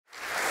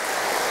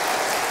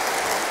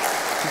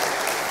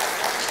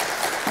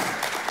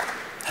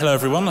Hello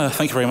everyone,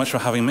 thank you very much for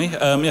having me.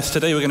 Yes,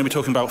 today we're going to be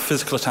talking about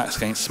physical attacks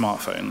against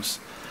smartphones.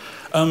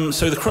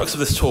 So the crux of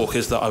this talk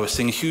is that I was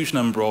seeing a huge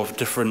number of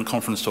different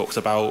conference talks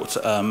about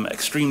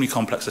extremely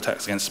complex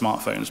attacks against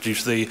smartphones due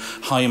to the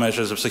high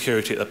measures of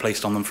security that are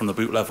placed on them from the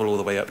boot level all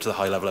the way up to the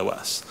high-level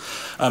OS.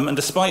 And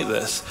despite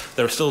this,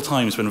 there are still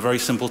times when very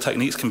simple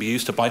techniques can be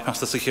used to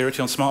bypass the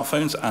security on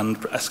smartphones and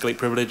escalate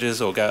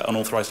privileges or get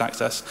unauthorized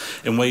access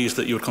in ways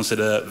that you would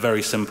consider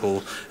very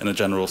simple in a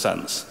general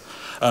sense.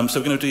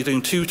 So we're going to be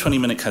doing two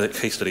 20-minute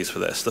case studies for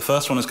this. The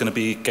first one is going to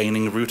be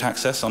gaining root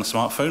access on a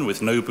smartphone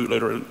with no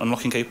bootloader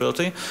unlocking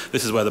capability.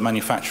 This is where the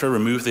manufacturer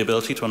removed the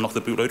ability to unlock the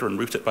bootloader and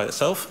root it by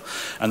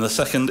itself. And the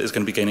second is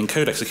going to be gaining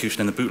code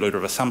execution in the bootloader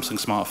of a Samsung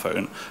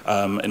smartphone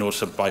in order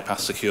to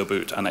bypass secure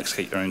boot and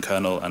execute your own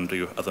kernel and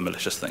do other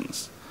malicious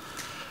things.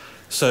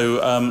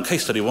 So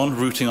case study one,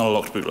 rooting on a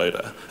locked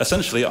bootloader.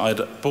 Essentially, I'd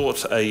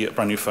bought a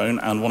brand new phone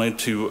and wanted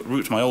to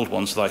root my old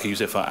one so that I could use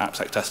it for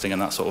AppSec testing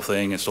and that sort of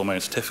thing, install my own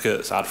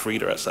certificates, add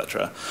Frida,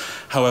 etc.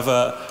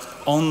 However,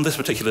 on this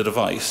particular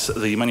device,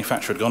 the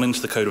manufacturer had gone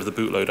into the code of the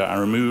bootloader and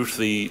removed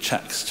the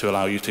checks to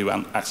allow you to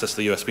access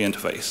the USB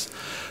interface.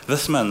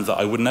 This meant that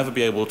I would never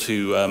be able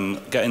to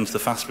get into the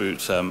fast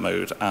boot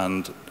mode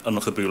and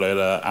unlock the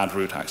bootloader, add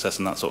root access,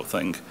 and that sort of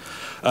thing.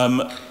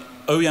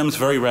 OEMs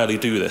very rarely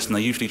do this, and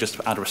they usually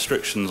just add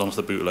restrictions onto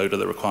the bootloader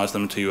that requires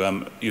them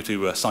to you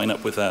to sign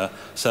up with their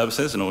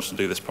services in order to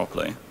do this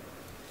properly.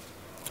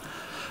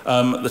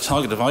 The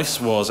target device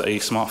was a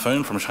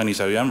smartphone from a Chinese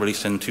OEM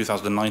released in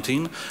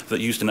 2019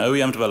 that used an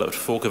OEM-developed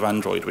fork of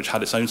Android, which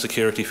had its own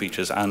security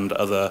features and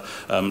other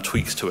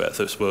tweaks to it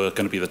that were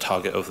going to be the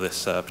target of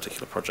this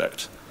particular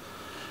project.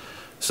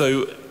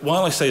 So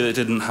while I say that it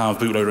didn't have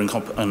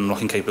bootloader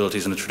unlocking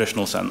capabilities in the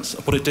traditional sense,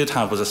 what it did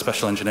have was a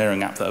special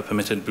engineering app that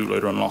permitted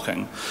bootloader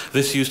unlocking.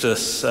 This used a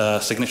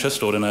signature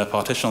stored in a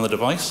partition on the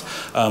device,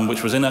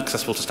 which was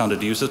inaccessible to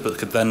standard users, but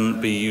could then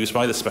be used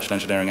by the special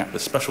engineering app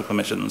with special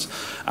permissions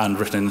and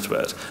written into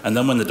it. And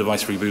then when the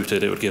device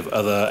rebooted, it would give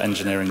other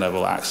engineering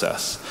level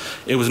access.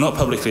 It was not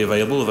publicly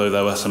available, though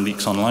there were some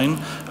leaks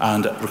online,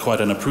 and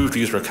required an approved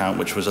user account,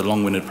 which was a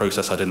long-winded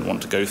process I didn't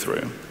want to go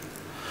through.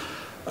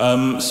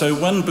 So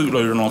when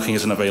bootloader unlocking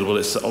isn't available,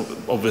 it's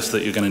obvious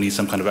that you're going to need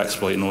some kind of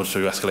exploit in order to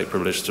escalate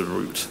privilege to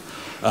root.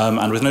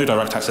 And with no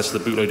direct access to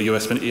the bootloader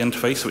USB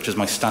interface, which is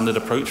my standard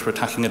approach for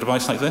attacking a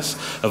device like this,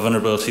 a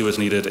vulnerability was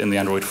needed in the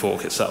Android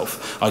fork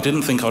itself. I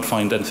didn't think I'd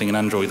find anything in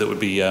Android that would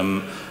be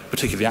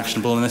particularly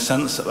actionable in this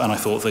sense, and I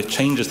thought the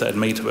changes that I'd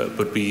made to it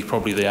would be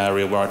probably the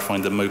area where I'd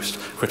find the most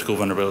critical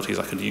vulnerabilities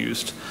I could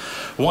use.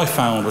 What I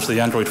found was the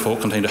Android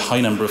fork contained a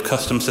high number of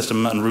custom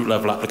system and root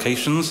level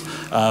applications,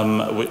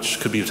 which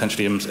could be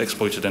potentially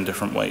exploited in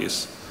different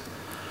ways.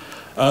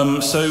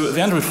 So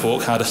the Android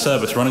fork had a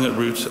service running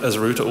as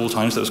root at all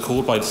times that was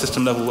called by the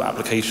system-level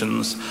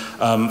applications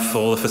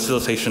for the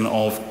facilitation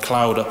of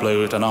cloud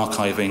upload and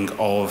archiving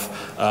of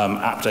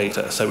app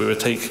data. So we would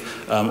take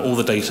all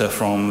the data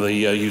from the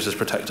user's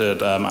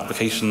protected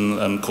application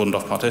and cordoned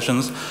off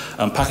partitions,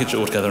 package it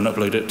all together and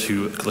upload it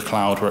to the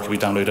cloud where it could be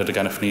downloaded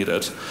again if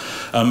needed.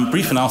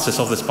 Brief analysis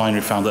of this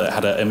binary found that it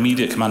had an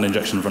immediate command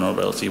injection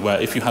vulnerability, where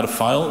if you had a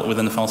file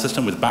within the file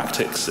system with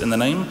backticks in the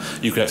name,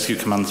 you could execute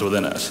commands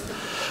within it.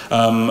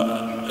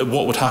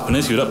 What would happen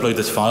is you'd upload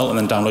this file and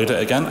then download it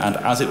again, and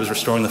as it was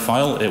restoring the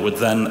file, it would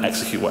then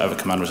execute whatever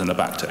command was in the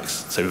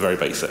backticks, so very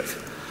basic.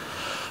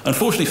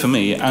 Unfortunately for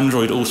me,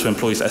 Android also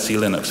employs SE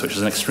Linux, which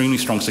is an extremely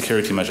strong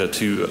security measure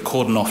to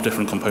cordon off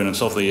different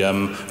components of the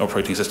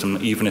operating system,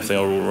 even if they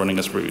are all running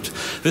as root.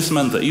 This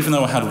meant that even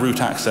though I had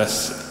root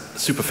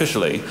access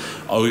superficially,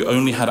 I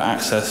only had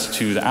access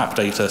to the app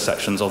data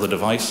sections of the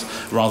device,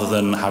 rather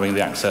than having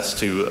the access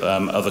to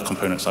other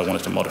components I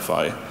wanted to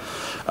modify.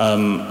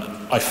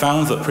 I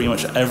found that pretty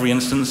much every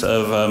instance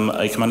of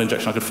a command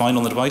injection I could find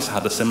on the device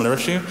had a similar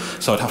issue,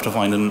 so I'd have to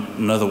find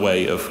another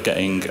way of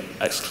getting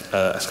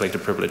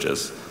escalated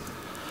privileges.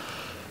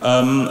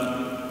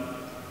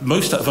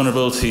 Most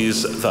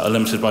vulnerabilities that are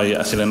limited by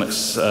SE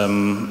Linux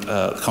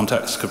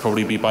context could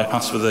probably be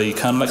bypassed with a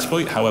kernel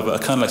exploit. However, a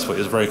kernel exploit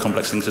is a very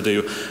complex thing to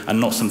do and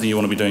not something you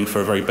want to be doing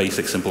for a very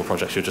basic, simple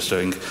project you're just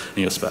doing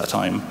in your spare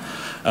time.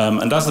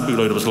 And as the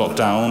bootloader was locked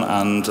down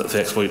and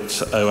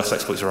the OS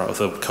exploits are out of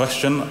the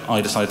question, I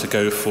decided to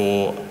go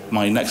for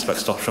my next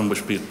best option,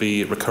 which would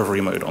be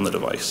recovery mode on the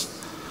device.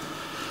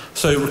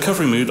 So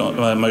recovery mode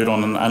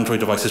on an Android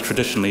devices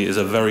traditionally is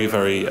a very,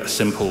 very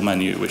simple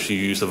menu, which you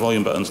use the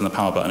volume buttons and the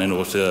power button in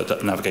order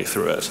to navigate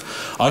through it.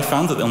 I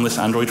found that on this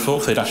Android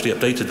fork, they'd actually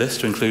updated this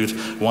to include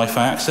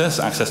Wi-Fi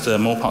access to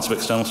more parts of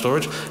external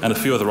storage, and a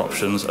few other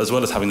options, as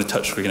well as having the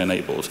touchscreen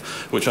enabled,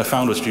 which I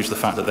found was due to the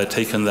fact that they'd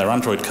taken their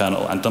Android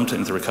kernel and dumped it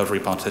into the recovery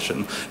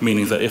partition,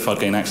 meaning that if I'd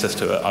gain access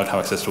to it, I'd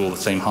have access to all the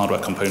same hardware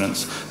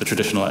components the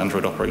traditional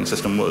Android operating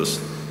system was.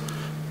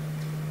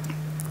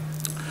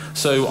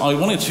 So I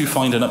wanted to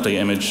find an update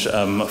image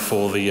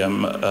for the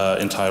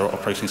entire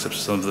operating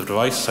system of the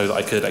device so that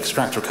I could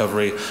extract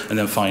recovery and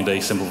then find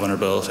a simple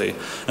vulnerability.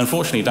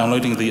 Unfortunately,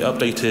 downloading the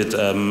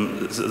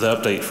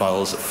update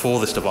files for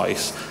this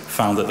device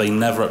found that they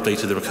never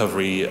updated the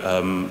recovery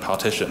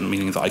partition,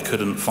 meaning that I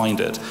couldn't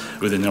find it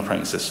within the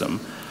operating system.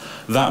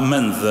 That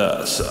meant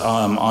that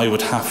I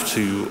would have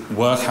to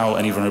work out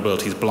any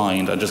vulnerabilities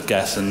blind and just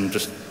guess and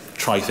just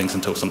try things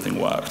until something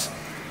worked.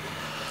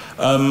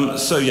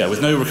 So yeah, with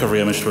no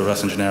recovery image to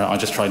reverse engineer, I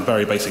just tried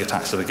very basic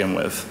attacks to begin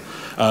with.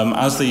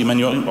 As the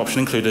menu option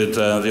included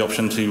the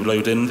option to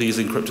load in these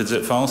encrypted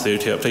zip files, the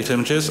OT update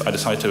images, I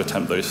decided to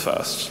attempt those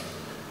first.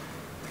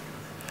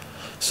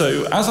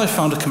 So as I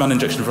found a command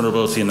injection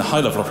vulnerability in the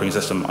high-level operating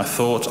system, I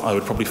thought I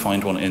would probably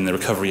find one in the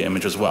recovery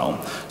image as well.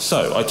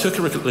 So I took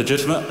a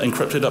legitimate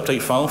encrypted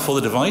update file for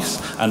the device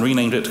and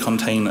renamed it to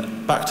contain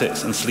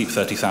backticks and sleep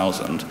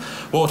 30,000.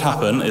 What would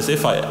happen is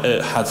if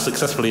I had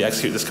successfully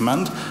executed this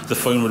command, the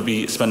phone would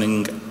be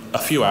spending a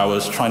few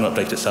hours trying to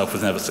update itself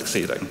with never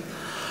succeeding.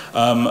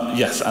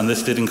 Yes, and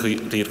this did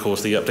indeed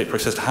cause the update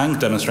process to hang,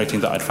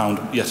 demonstrating that I'd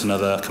found yet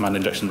another command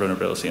injection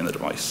vulnerability in the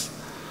device.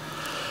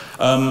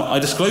 I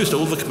disclosed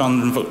all the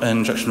command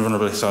injection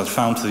vulnerabilities I had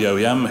found to the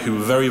OEM, who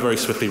very, very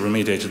swiftly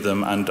remediated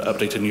them and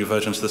updated new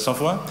versions of the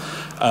software.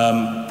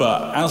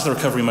 But as the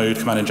recovery mode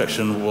command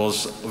injection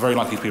was very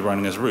likely to be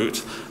running as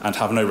root and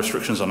have no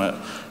restrictions on it,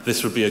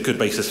 this would be a good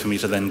basis for me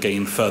to then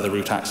gain further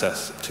root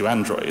access to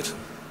Android.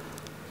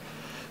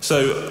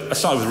 So I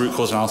started with root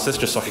cause analysis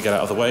just so I could get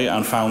out of the way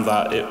and found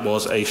that it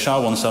was a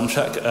SHA-1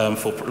 check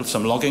for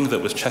some logging that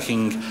was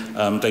checking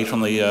data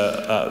on the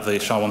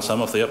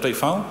SHA-1 of the update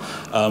file,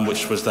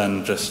 which was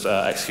then just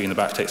executing the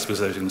backticks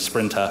because they were using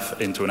sprintf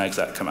into an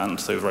exec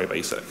command, so very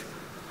basic.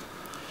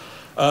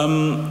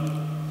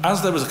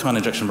 As there was a command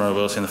injection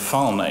vulnerability in the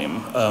file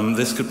name,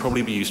 this could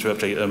probably be used to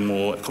update a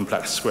more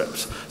complex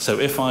script. So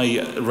if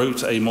I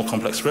wrote a more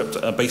complex script,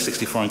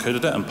 base64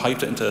 encoded it and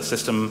piped it into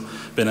system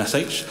bin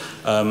sh,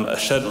 a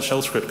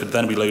shell script could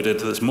then be loaded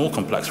that's more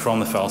complex from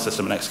the file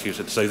system and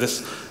executed. So this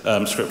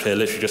script here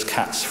literally just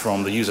cats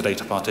from the user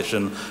data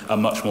partition a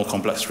much more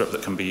complex script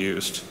that can be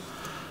used.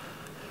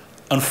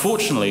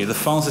 Unfortunately, the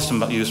file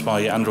system used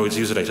by Android's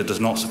user data does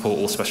not support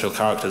all special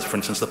characters. For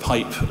instance, the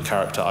pipe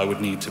character I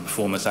would need to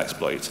perform this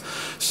exploit.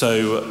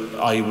 So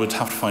I would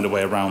have to find a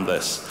way around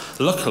this.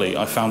 Luckily,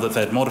 I found that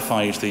they'd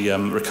modified the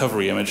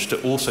recovery image to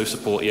also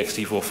support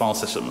ext4 file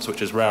systems,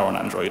 which is rare on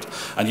Android.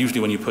 And usually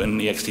when you put an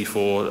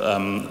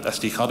ext4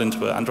 SD card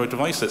into an Android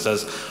device, it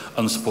says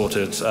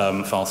unsupported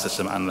file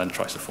system and then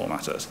tries to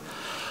format it.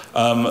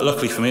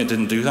 Luckily for me, it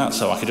didn't do that,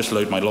 so I could just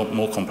load my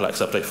more complex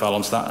update file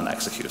onto that and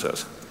execute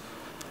it.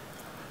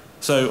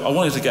 So I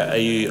wanted to get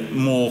a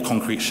more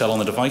concrete shell on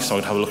the device so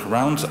I'd have a look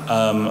around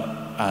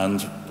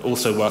and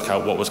also work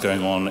out what was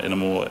going on in a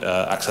more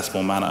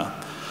accessible manner.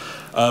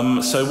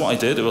 So what I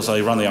did was I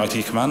ran the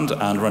IT command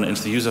and run it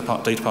into the user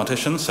data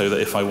partition so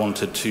that if I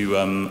wanted to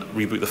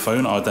reboot the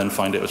phone, I would then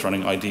find it was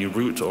running ID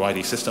root or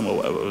ID system or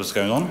whatever was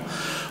going on.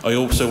 I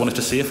also wanted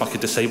to see if I could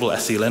disable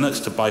SC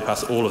Linux to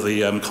bypass all of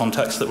the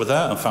contexts that were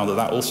there and found that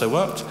that also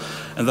worked.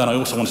 And then I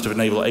also wanted to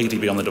enable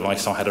ADB on the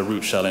device so I had a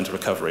root shell into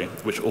recovery,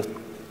 which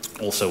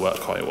also worked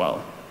quite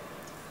well.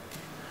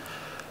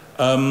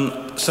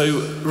 So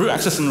root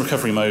access in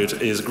recovery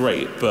mode is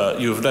great, but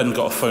you've then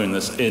got a phone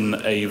that's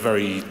in a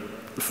very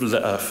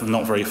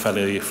not very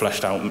fairly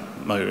fleshed out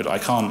mode. I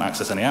can't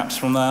access any apps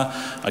from there,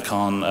 I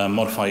can't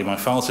modify my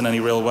files in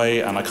any real way,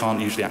 and I can't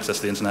usually access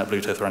the internet,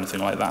 Bluetooth, or anything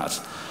like that.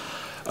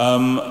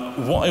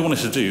 What I wanted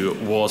to do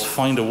was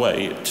find a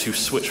way to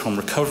switch from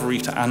recovery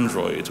to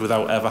Android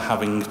without ever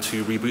having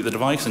to reboot the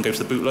device and go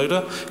to the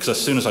bootloader, because as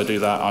soon as I do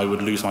that, I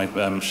would lose my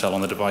shell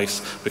on the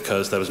device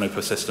because there was no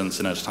persistence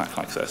in an attack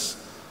like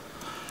this.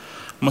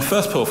 My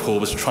first port of call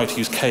was to try to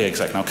use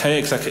kexec. Now,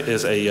 kexec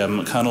is a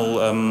kernel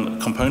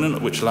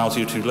component which allows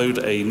you to load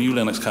a new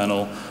Linux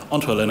kernel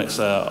onto a Linux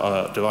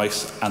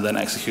device and then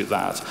execute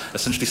that,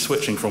 essentially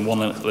switching from one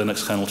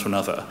Linux kernel to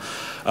another.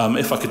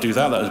 If I could do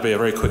that, that would be a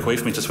very quick way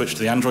for me to switch to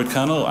the Android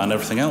kernel and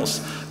everything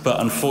else. But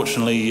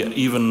unfortunately,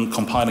 even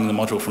compiling the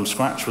module from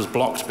scratch was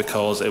blocked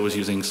because it was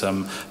using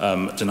some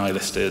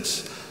deny-listed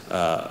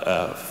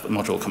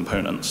module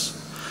components.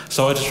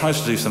 So I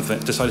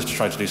decided to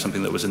try to do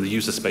something that was in the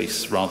user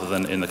space rather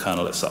than in the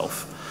kernel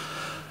itself.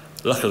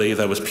 Luckily,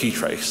 there was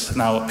ptrace.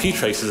 Now,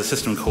 ptrace is a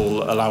system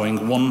call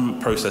allowing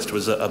one process to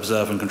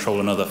observe and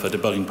control another for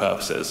debugging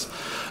purposes.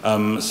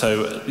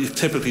 So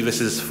typically, this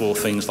is for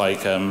things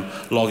like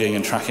logging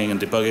and tracking and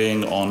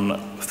debugging on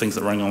things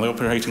that are running on the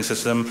operating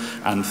system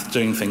and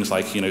doing things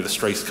like, the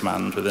strace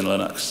command within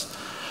Linux.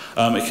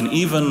 It can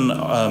even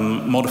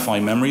modify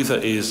memory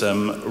that is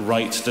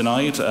write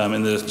denied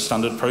in the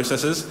standard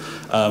processes,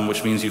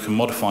 which means you can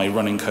modify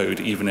running code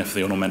even if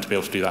you're not meant to be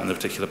able to do that in the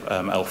particular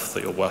ELF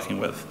that you're working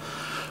with.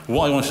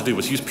 What I wanted to do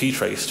was use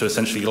ptrace to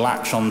essentially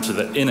latch onto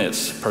the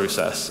init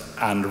process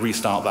and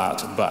restart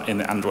that, but in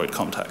the Android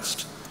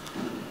context.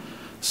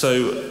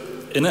 So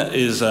init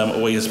is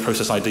always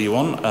process ID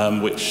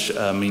 1, which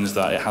means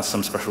that it has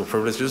some special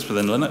privileges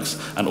within Linux,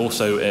 and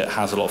also it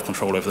has a lot of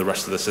control over the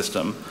rest of the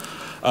system.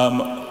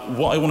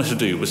 What I wanted to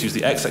do was use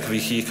the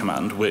execvkey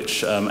command,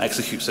 which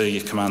executes a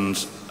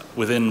command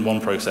within one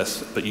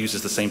process, but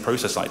uses the same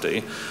process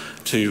ID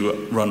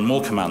to run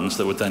more commands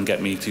that would then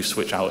get me to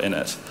switch out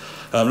init.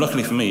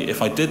 Luckily for me,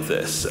 if I did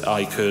this,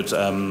 I could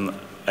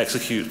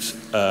execute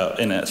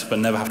init, but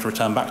never have to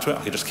return back to it.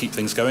 I could just keep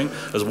things going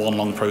as one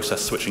long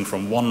process, switching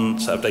from one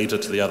set of data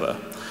to the other.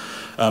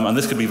 And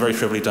this could be very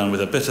trivially done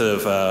with a bit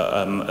of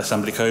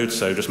assembly code,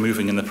 so just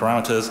moving in the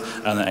parameters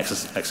and then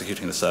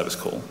executing the service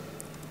call.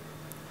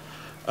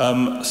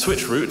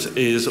 Switch root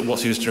is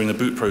what's used during the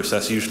boot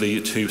process,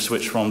 usually to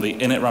switch from the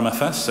init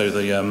ramfs, so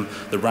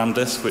the RAM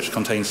disk, which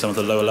contains some of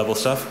the lower level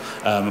stuff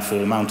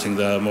for mounting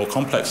the more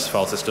complex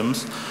file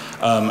systems,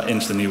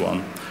 into the new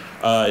one.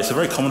 It's a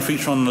very common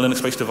feature on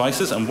Linux-based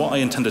devices, and what I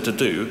intended to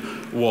do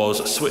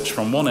was switch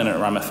from one init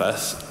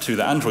ramfs to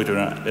the Android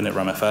init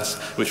ramfs,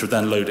 which would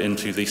then load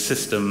into the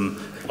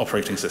system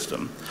operating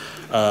system.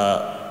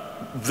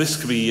 This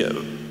could be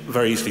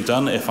very easily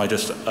done if I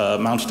just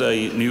mounted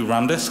a new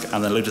RAM disk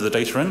and then loaded the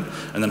data in,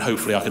 and then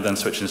hopefully I could then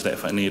switch instead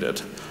if I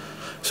needed.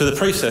 So the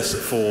process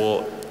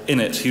for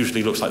init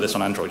usually looks like this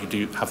on Android. You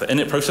do have the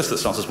init process that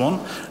starts as one,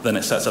 then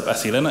it sets up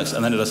SE-Linux,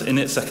 and then it does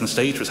init second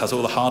stage, which has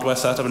all the hardware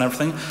set up and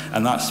everything,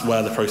 and that's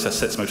where the process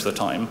sits most of the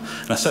time.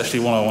 And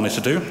essentially what I wanted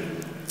to do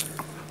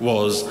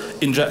was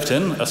inject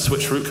in a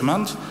switch root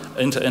command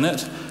into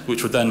init,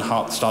 which would then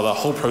start the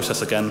whole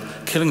process again,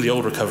 killing the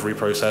old recovery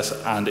process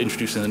and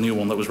introducing the new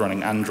one that was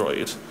running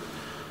Android.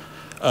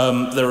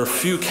 There are a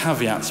few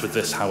caveats with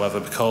this,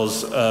 however,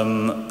 because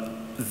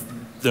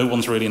no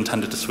one's really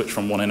intended to switch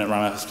from one init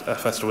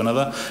ramfs to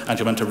another, and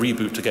you're meant to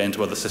reboot to get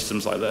into other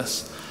systems like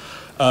this.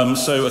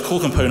 So a core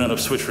component of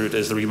switch root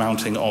is the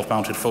remounting of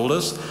mounted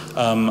folders.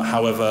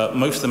 However,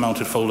 most of the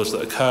mounted folders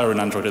that occur in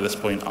Android at this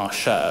point are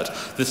shared.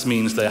 This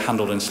means they're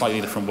handled in slightly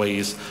different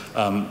ways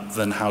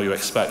than how you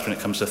expect when it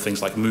comes to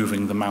things like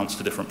moving the mounts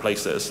to different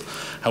places.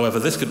 However,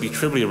 this could be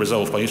trivially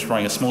resolved by just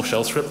writing a small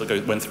shell script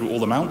that went through all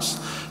the mounts,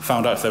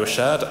 found out if they were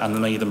shared, and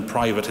then made them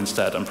private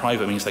instead. And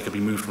private means they could be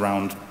moved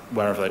around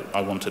wherever I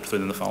wanted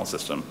within the file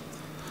system.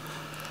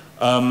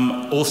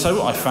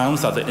 Also, I found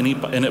that the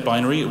init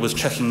binary was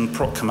checking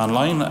proc command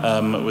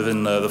line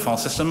within the file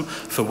system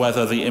for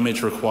whether the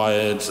image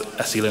required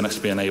SE-Linux to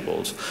be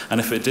enabled.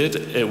 And if it did,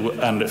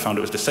 and it found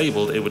it was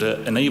disabled, it would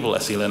enable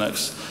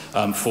SE-Linux,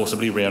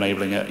 forcibly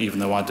re-enabling it even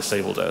though I'd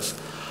disabled it.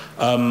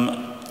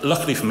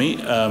 Luckily for me,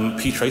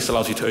 ptrace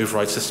allows you to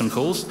override system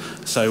calls,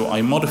 so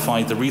I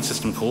modified the read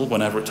system call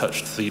whenever it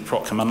touched the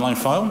proc command line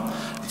file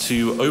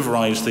to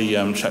override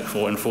the check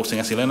for enforcing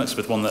SE-Linux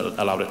with one that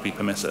allowed it to be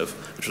permissive,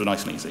 which was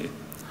nice and easy.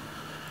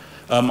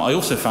 I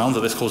also found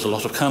that this caused a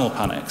lot of kernel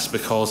panics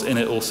because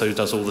init also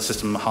does all the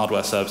system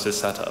hardware services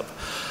setup.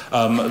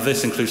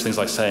 This includes things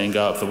like setting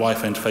up the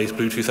Wi-Fi interface,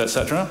 Bluetooth,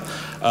 etc.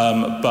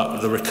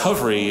 But the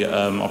recovery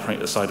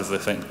operator side of the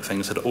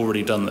things had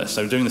already done this.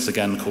 So doing this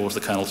again caused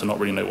the kernel to not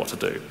really know what to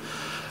do.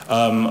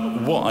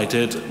 What I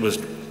did was,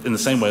 in the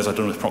same way as I've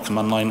done with proc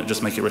command line,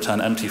 just make it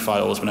return empty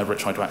files whenever it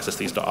tried to access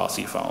these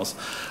 .rc files.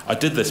 I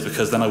did this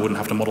because then I wouldn't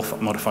have to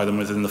modify them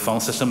within the file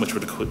system, which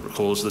would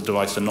cause the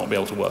device to not be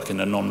able to work in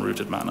a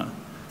non-rooted manner.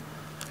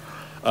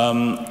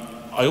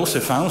 I also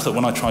found that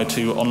when I tried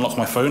to unlock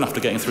my phone after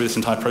getting through this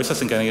entire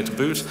process and getting it to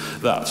boot,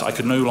 that I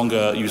could no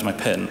longer use my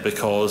PIN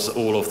because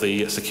all of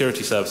the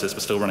security services were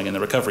still running in the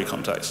recovery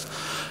context.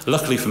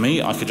 Luckily for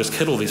me, I could just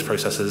kill all these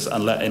processes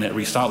and let init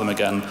restart them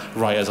again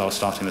right as I was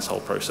starting this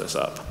whole process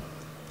up.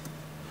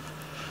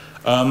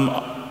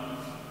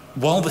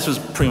 While this was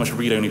pretty much a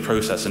read-only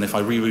process, and if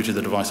I rebooted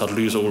the device, I'd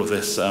lose all of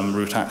this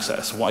root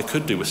access, what I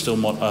could do was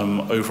still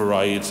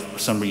override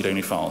some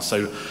read-only files.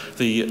 So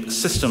the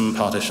system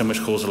partition, which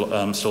stores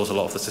a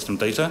lot of the system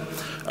data,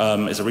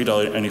 is a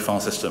read-only file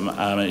system,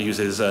 and it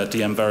uses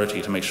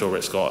dmverity to make sure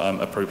it's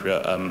got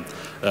appropriate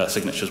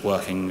signatures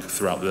working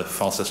throughout the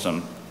file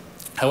system.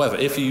 However,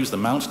 if you use the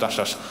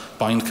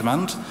mount-bind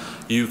command,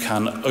 you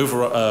can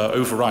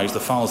override the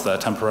files there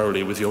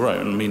temporarily with your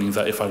own, meaning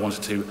that if I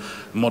wanted to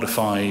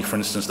modify, for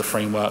instance, the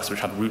frameworks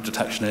which had root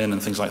detection in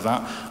and things like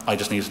that, I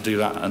just needed to do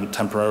that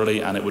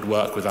temporarily, and it would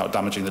work without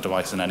damaging the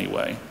device in any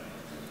way.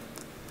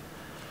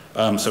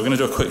 So we're going to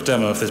do a quick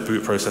demo of this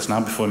boot process now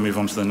before we move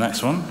on to the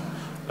next one.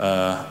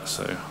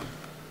 So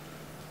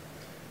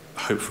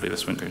hopefully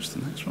this won't go to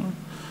the next one.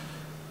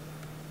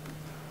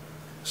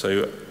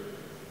 So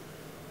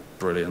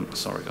brilliant,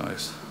 sorry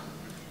guys.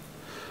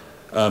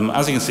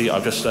 As you can see,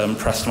 I've just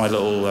pressed my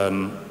little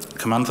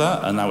command there,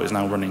 and now it's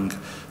now running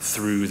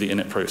through the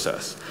init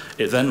process.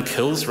 It then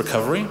kills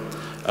recovery,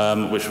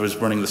 which was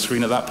running the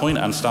screen at that point,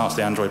 and starts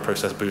the Android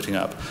process booting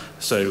up.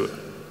 So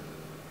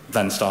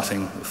then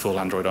starting the full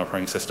Android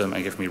operating system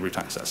and giving me root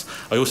access.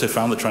 I also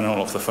found that trying to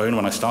unlock the phone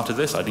when I started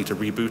this, I'd need to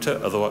reboot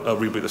it,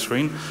 reboot the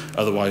screen,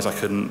 otherwise I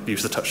couldn't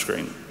use the touch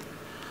screen.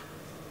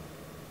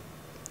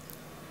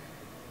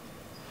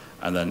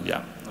 And then,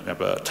 yeah, we have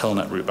a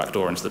telnet root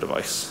backdoor into the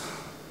device.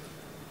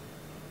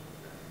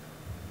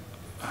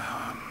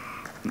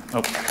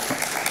 Oh,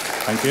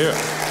 thank you.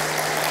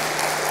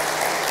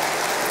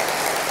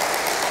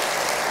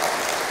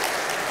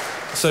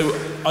 So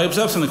I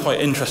observed something quite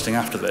interesting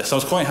after this. I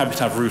was quite happy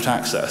to have root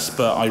access,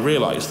 but I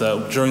realized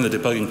that during the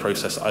debugging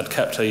process, I'd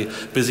kept a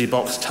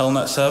BusyBox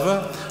telnet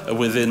server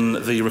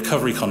within the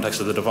recovery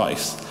context of the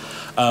device.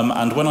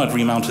 And when I'd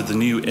remounted the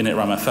new init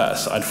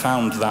RAMFS, I'd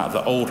found that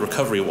the old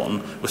recovery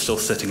one was still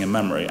sitting in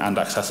memory and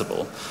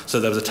accessible. So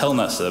there was a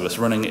telnet service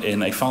running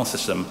in a file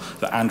system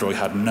that Android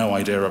had no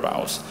idea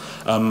about.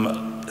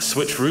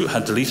 Switch root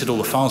had deleted all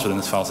the files within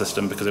this file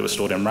system because it was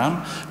stored in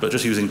RAM, but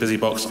just using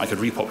BusyBox, I could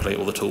repopulate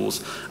all the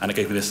tools, and it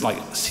gave me this like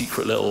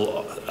secret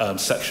little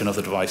section of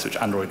the device which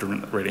Android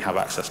didn't really have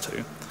access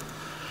to.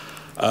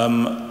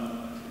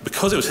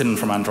 Because it was hidden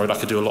from Android, I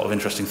could do a lot of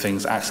interesting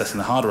things accessing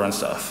the hardware and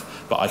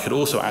stuff, but I could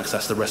also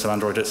access the rest of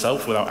Android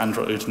itself without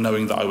Android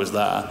knowing that I was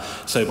there.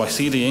 So by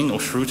CDing or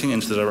shrooting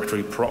into the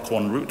directory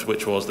proc1 root,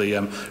 which was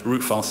the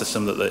root file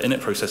system that the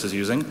init process is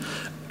using,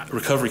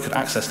 recovery could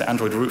access the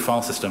Android root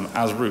file system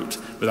as root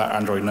without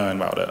Android knowing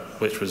about it,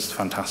 which was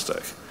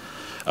fantastic.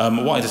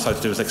 What I decided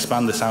to do is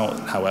expand this out,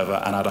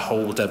 however, and add a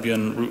whole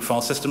Debian root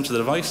file system to the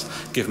device,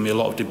 giving me a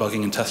lot of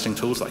debugging and testing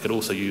tools that I could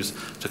also use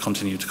to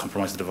continue to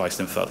compromise the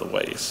device in further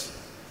ways.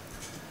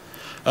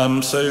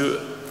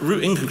 So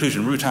in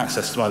conclusion, root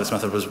access by this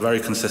method was very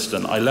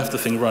consistent. I left the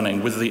thing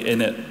running with the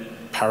init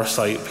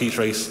parasite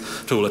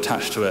ptrace tool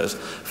attached to it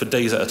for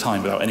days at a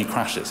time without any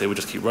crashes. It would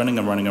just keep running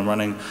and running and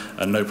running,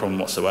 and no problem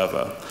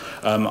whatsoever.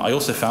 I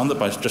also found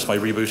that just by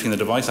rebooting the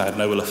device, I had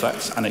no ill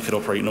effects, and it could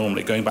operate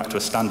normally, going back to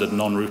a standard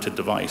non-rooted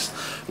device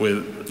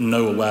with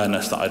no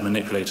awareness that I'd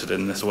manipulated it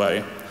in this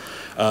way.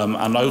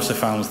 And I also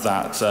found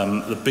that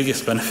the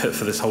biggest benefit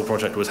for this whole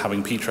project was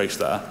having ptrace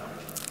there.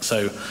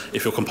 So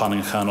if you're compiling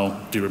a kernel,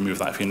 do remove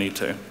that if you need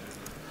to.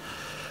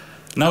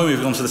 Now we're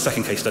moving on to the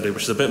second case study,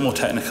 which is a bit more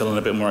technical and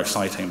a bit more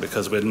exciting,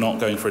 because we're not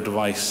going for a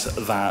device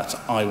that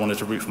I wanted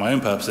to root for my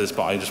own purposes,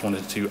 but I just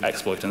wanted to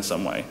exploit in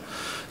some way.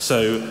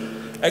 So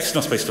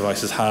Exynos-based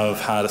devices have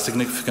had a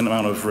significant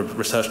amount of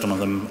research done on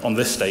them on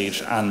this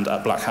stage and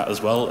at Black Hat as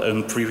well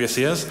in previous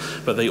years,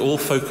 but they all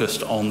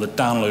focused on the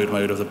download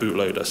mode of the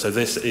bootloader. So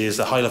this is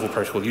a high-level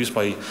protocol used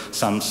by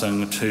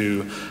Samsung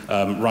to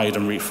write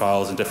and read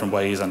files in different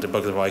ways and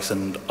debug the device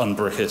and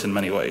unbrick it in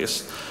many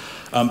ways.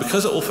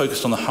 Because it all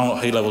focused on the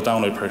high-level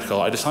download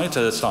protocol, I decided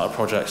to start a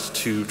project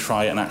to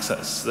try and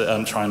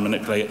try and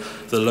manipulate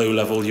the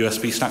low-level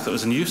USB stack that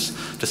was in use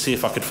to see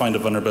if I could find a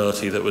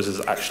vulnerability that was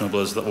as actionable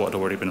as what had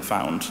already been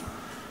found.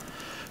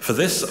 For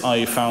this,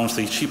 I found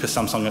the cheapest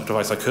Samsung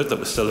device I could that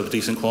was still of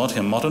decent quality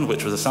and modern,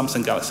 which was a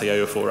Samsung Galaxy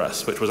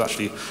A04s, which was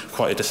actually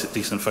quite a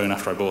decent phone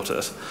after I bought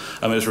it.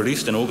 It was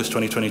released in August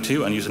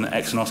 2022 and used an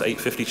Exynos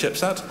 850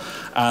 chipset,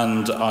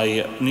 and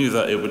I knew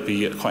that it would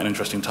be quite an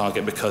interesting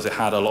target because it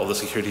had a lot of the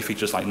security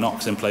features like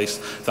Knox in place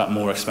that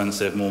more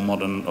expensive, more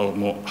modern, or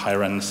more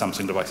higher-end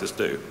Samsung devices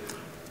do.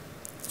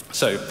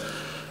 So,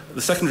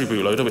 the secondary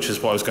bootloader, which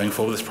is what I was going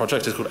for with this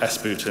project, is called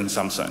SBoot in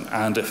Samsung,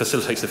 and it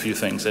facilitates a few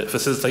things. It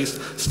facilitates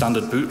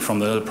standard boot from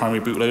the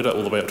primary bootloader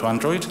all the way up to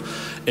Android.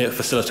 It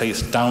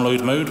facilitates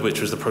download mode, which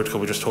is the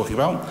protocol we're just talking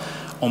about.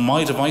 On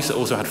my device, it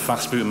also had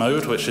fast boot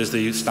mode, which is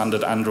the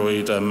standard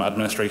Android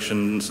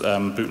administration's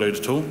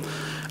bootloader tool,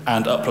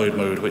 and upload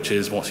mode, which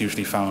is what's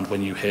usually found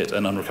when you hit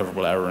an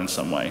unrecoverable error in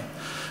some way.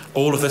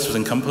 All of this was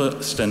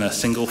encompassed in a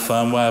single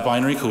firmware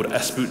binary called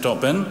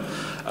sboot.bin,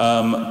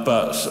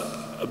 but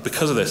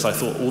because of this, I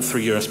thought all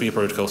three USB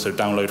protocols, so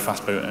download,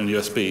 fastboot, and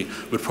USB,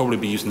 would probably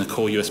be using the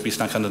core USB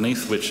stack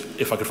underneath, which,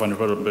 if I could find a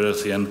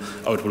vulnerability in,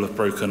 I would have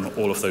broken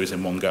all of those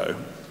in one go.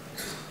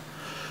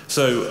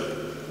 So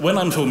when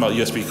I'm talking about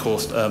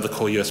the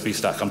core USB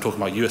stack, I'm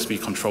talking about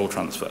USB control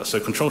transfer. So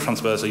control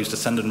transfers are used to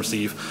send and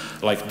receive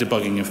like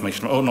debugging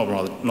information, or not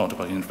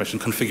debugging information,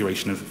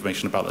 configuration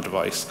information about the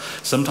device.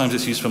 Sometimes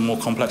it's used for more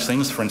complex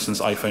things. For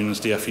instance, iPhone's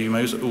DFU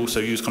modes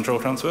also use control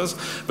transfers,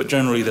 but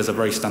generally there's a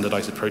very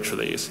standardized approach for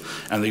these.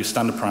 And they use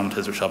standard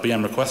parameters, which are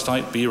BM request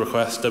type, B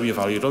request, W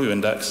value, W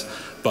index,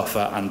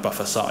 buffer, and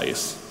buffer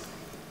size.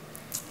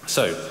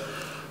 So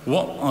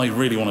what I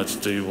really wanted to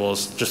do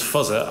was just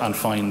fuzz it and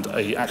find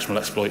an actionable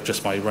exploit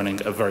just by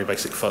running a very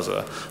basic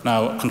fuzzer.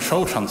 Now,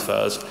 control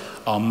transfers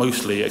are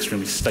mostly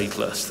extremely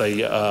stateless. They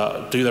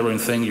do their own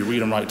thing, you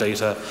read and write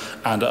data,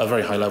 and at a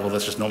very high level,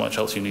 there's just not much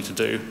else you need to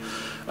do.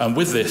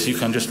 With this, you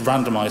can just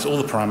randomize all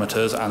the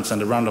parameters and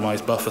send a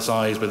randomized buffer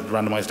size with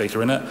randomized data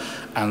in it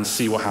and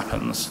see what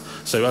happens.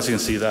 So as you can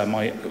see there,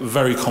 my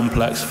very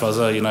complex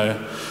fuzzer,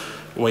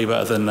 way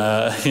better than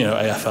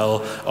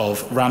AFL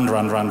of ran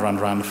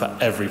for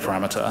every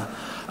parameter.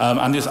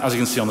 And as you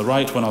can see on the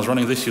right, when I was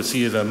running this, you'll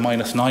see the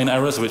 -9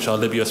 errors, which are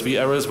libUSB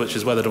errors, which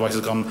is where the device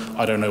has gone,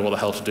 I don't know what the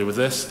hell to do with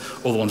this.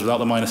 All the ones without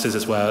the minuses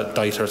is where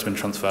data has been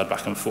transferred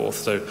back and forth.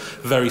 So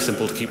very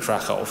simple to keep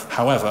track of.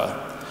 However,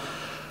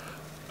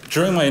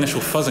 during my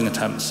initial fuzzing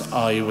attempts,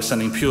 I was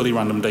sending purely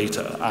random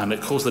data, and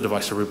it caused the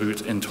device to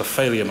reboot into a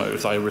failure mode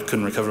that I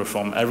couldn't recover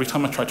from. Every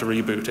time I tried to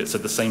reboot, it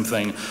said the same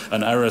thing.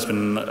 An error has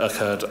been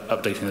occurred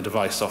updating the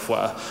device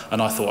software,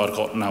 and I thought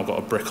I'd now got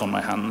a brick on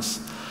my hands.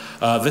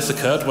 This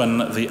occurred when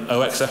the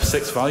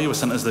OXF6 value was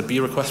sent as the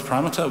B-request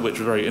parameter, which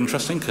was very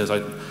interesting because I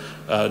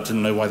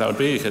didn't know why that would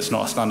be. It's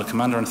not a standard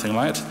command or anything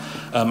like it.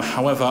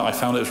 However, I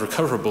found it was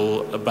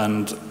recoverable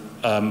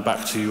and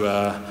back to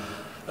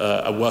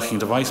a working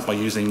device by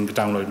using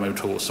download mode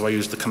tools. So I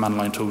used the command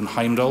line tool in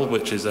Heimdall,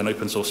 which is an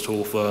open source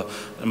tool for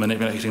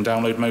manipulating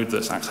download mode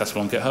that's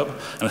accessible on GitHub.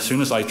 And as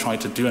soon as I tried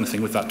to do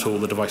anything with that tool,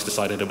 the device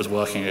decided it was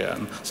working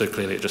again. So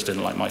clearly it just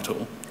didn't like my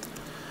tool.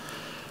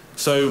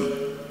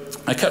 So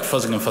I kept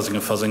fuzzing and fuzzing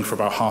and fuzzing for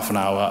about half an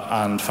hour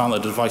and found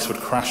that the device would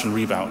crash and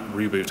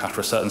reboot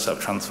after a certain set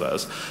of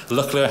transfers.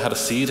 Luckily, I had a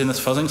seed in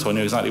this fuzzing, so I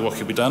knew exactly what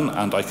could be done,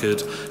 and I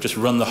could just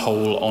run the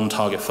whole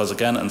on-target fuzz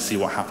again and see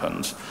what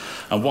happened.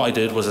 And what I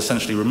did was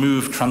essentially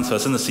remove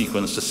transfers in the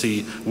sequence to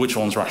see which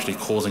ones were actually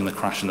causing the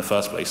crash in the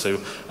first place. And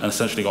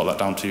essentially got that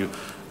down to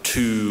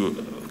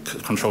 2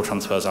 control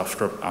transfers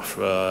after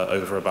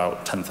over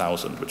about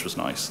 10,000, which was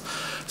nice.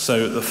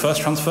 So the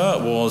first transfer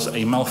was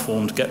a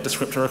malformed get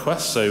descriptor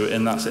request. So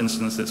in that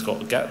instance, it's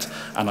got get,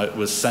 and it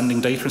was sending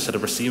data instead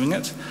of receiving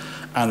it.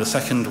 And the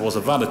second was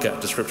a valid get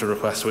descriptor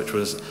request, which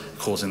was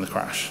causing the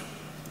crash.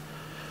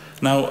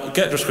 Now,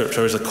 get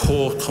descriptor is a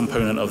core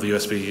component of the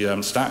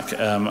USB stack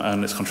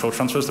and its control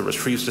transfers that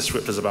retrieves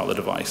descriptors about the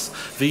device.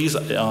 These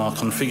are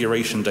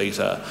configuration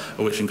data,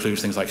 which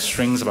includes things like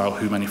strings about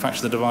who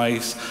manufactured the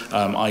device,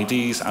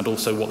 IDs, and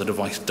also what the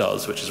device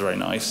does, which is very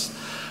nice.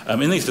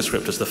 In these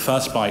descriptors, the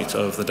first byte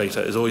of the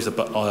data is always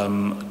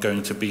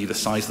going to be the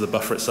size of the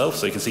buffer itself.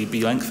 So you can see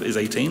B length is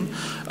 18,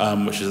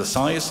 which is the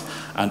size.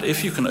 And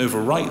if you can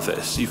overwrite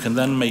this, you can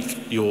then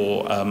make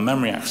your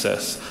memory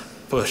access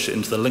push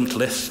into the linked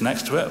list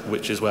next to it,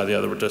 which is where the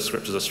other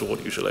descriptors are stored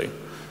usually.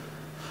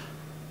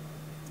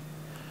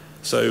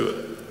 So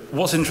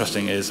what's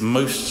interesting is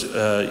most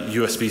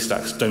USB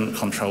stacks don't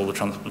control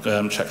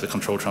the check the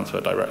control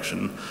transfer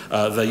direction.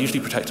 They're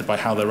usually protected by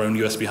how their own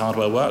USB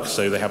hardware works,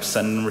 so they have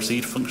send and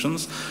receive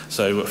functions.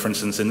 So for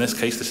instance, in this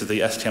case, this is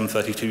the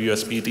STM32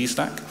 USB-D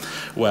stack,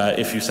 where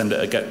if you send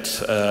it a get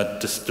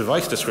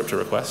device descriptor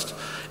request,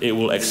 it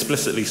will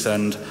explicitly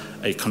send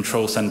a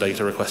control send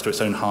data request to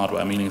its own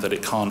hardware, meaning that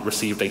it can't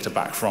receive data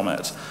back from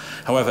it.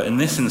 However, in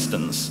this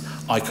instance,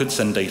 I could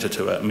send data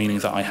to it, meaning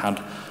that I had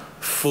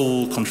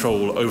full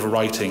control over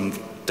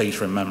writing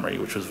data in memory,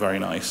 which was very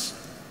nice.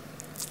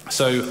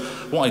 So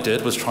what I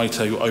did was try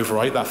to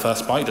overwrite that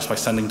first byte just by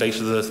sending data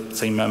to the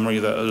same memory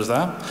that was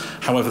there.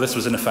 However, this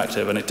was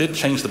ineffective, and it did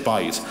change the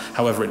byte.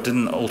 However, it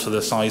didn't alter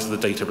the size of the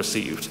data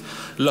received.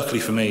 Luckily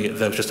for me,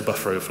 there was just a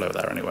buffer overflow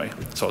there anyway,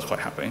 so I was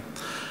quite happy.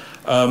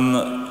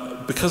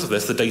 Because of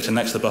this, the data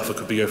next to the buffer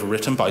could be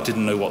overwritten, but I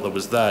didn't know what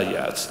was there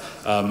yet.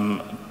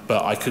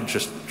 But I could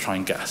just try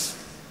and guess.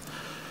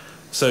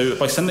 So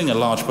by sending a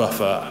large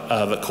buffer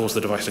that caused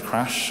the device to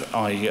crash,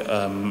 I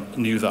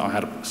knew that I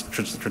had a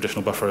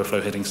traditional buffer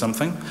overflow hitting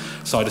something.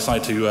 So I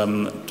decided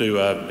to do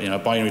a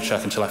binary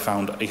check until I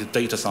found a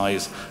data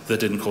size that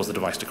didn't cause the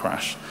device to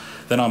crash.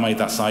 Then I made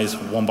that size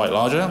 1 byte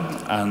larger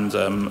and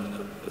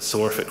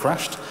saw if it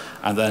crashed.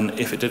 And then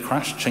if it did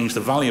crash, changed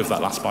the value of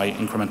that last byte,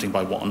 incrementing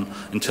by 1,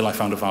 until I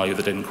found a value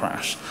that didn't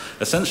crash.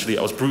 Essentially,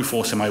 I was brute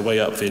forcing my way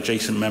up the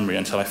adjacent memory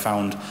until I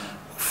found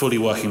fully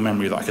working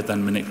memory that I could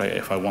then manipulate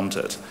if I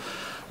wanted.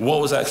 What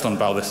was excellent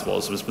about this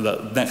was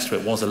that next to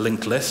it was a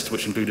linked list,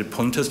 which included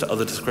pointers to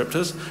other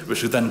descriptors,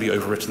 which could then be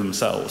overwritten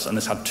themselves. And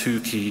this had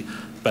 2 key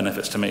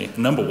benefits to me.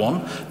 Number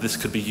one, this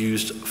could be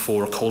used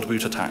for a cold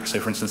boot attack. So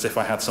for instance, if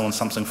I had someone's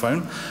Samsung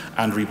phone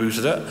and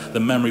rebooted it,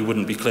 the memory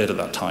wouldn't be cleared at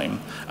that time.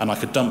 And I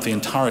could dump the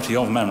entirety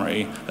of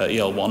memory,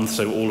 EL1,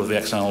 so all of the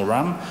external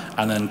RAM,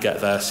 and then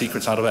get their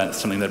secrets out of it,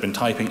 something they'd been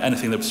typing,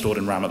 anything that was stored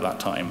in RAM at that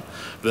time.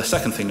 But the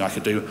second thing I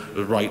could do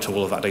was write to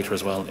all of that data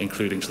as well,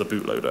 including to the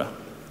bootloader.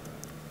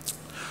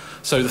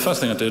 So the first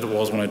thing I did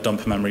was when I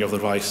dumped memory of the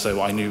device,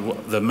 so I knew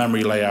the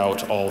memory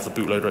layout of the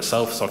bootloader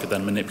itself, so I could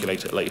then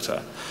manipulate it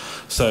later.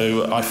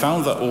 So I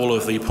found that all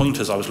of the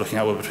pointers I was looking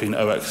at were between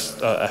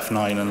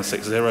OXF9 and the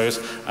 6 zeros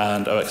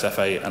and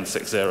OXF8 and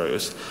 6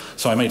 zeros.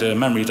 So I made a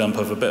memory dump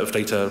of a bit of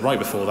data right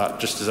before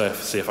that just to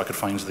see if I could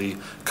find the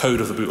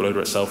code of the bootloader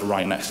itself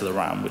right next to the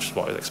RAM, which is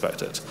what I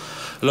expected.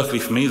 Luckily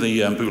for me,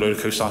 the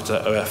bootloader code started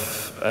at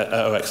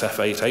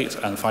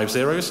OXF88 and 5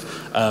 zeros,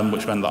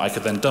 which meant that I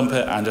could then dump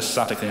it and just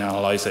statically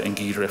analyze it in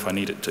Ghidra if I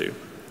needed to.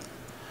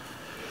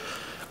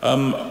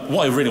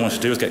 What I really wanted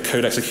to do is get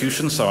code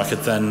execution, so I could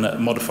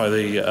then modify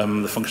the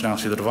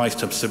functionality of the device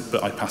to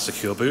bypass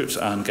secure boot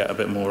and get a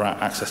bit more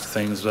access to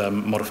things,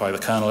 modify the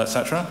kernel,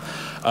 etc.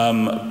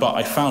 But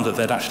I found that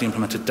they'd actually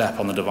implemented DEP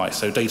on the device,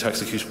 so data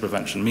execution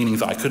prevention, meaning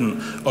that I couldn't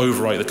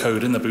overwrite the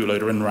code in the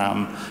bootloader in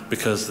RAM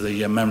because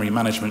the memory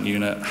management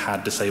unit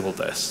had disabled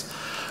this.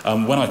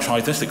 When I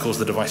tried this, it caused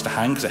the device to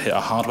hang because it hit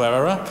a hardware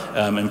error,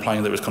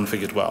 implying that it was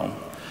configured well.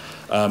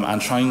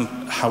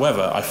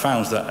 However, I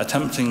found that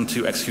attempting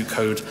to execute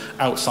code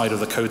outside of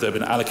the code that had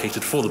been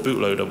allocated for the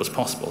bootloader was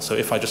possible. So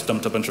if I just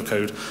dumped a bunch of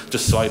code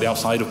just slightly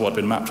outside of what had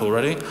been mapped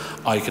already,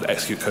 I could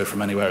execute code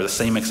from anywhere at the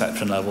same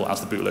exception level as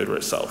the bootloader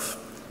itself.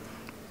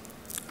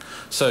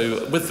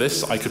 So with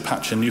this, I could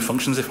patch in new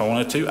functions if I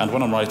wanted to, and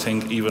when I'm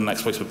writing even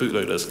exploits for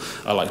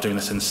bootloaders, I like doing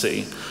this in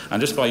C.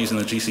 And just by using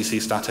the GCC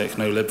static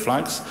no-lib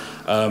flags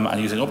and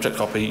using object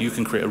copy, you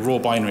can create a raw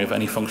binary of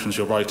any functions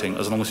you're writing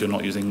as long as you're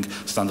not using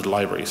standard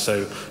libraries.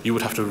 So you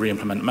would have to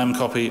re-implement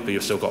memcopy, but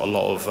you've still got a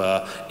lot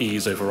of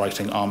ease over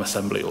writing ARM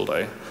assembly all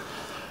day.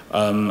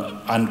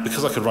 And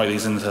because I could write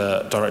these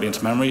directly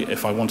into memory,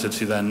 if I wanted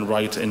to then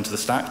write into the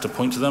stack to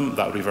point to them,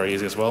 that would be very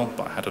easy as well,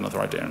 but I had another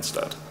idea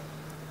instead.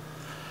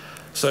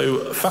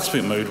 So fast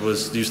boot mode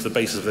was used as the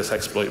basis of this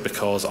exploit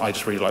because I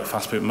just really like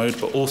fast boot mode,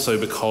 but also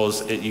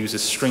because it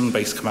uses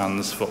string-based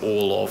commands for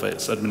all of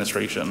its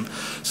administration.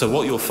 So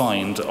what you'll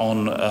find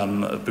on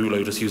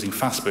bootloaders using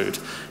fast boot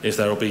is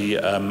there will be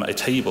a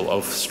table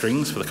of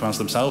strings for the commands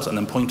themselves and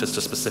then pointers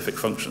to specific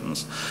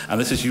functions. And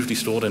this is usually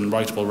stored in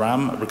writable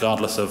RAM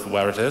regardless of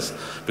where it is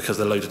because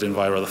they're loaded in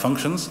via other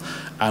functions.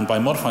 And by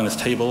modifying this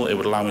table, it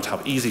would allow me to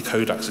have easy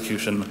code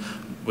execution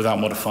without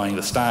modifying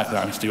the stack,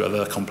 without having to do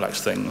other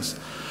complex things.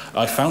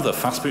 I found that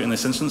fastboot in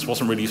this instance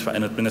wasn't really used for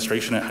in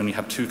administration. It only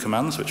had two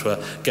commands, which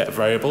were get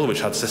variable,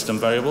 which had system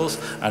variables,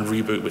 and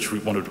reboot, which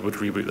would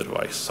reboot the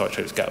device. So I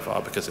chose get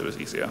var because it was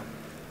easier.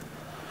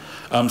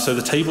 So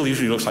the table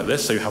usually looks like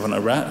this. So you have an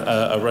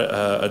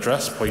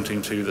address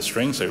pointing to the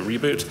string, so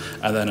reboot,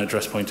 and then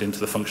address pointing to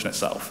the function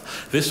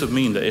itself. This would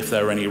mean that if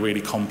there are any really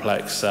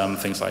complex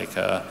things like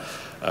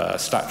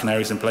stack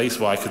canaries in place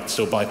where I could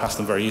still bypass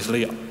them very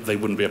easily, they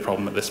wouldn't be a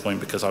problem at this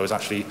point because I was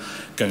actually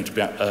going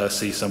to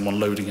see someone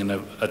loading in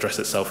the address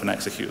itself and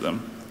execute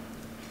them.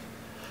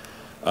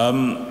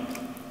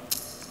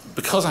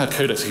 Because I had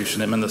code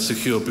execution, it meant that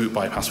secure boot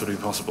bypass would be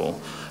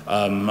possible.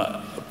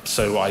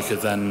 So I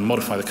could then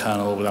modify the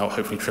kernel without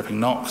hopefully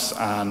tripping Nox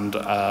and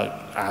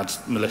add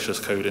malicious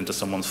code into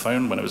someone's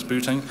phone when it was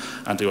booting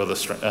and do other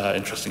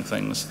interesting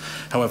things.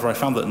 However, I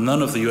found that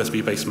none of the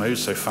USB-based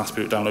modes, so fast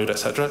boot, download,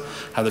 etc.,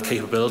 had the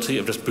capability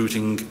of just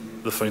booting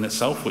the phone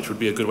itself, which would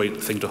be a good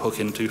thing to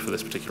hook into for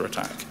this particular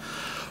attack.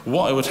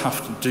 What I would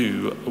have to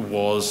do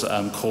was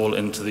call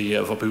into the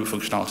boot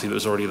functionality that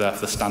was already there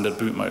for the standard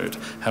boot mode.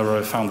 However,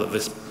 I found that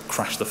this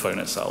crashed the phone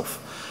itself,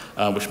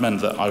 which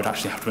meant that I would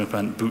actually have to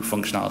implement boot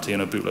functionality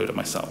in a bootloader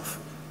myself.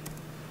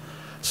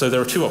 So there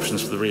are two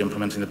options for the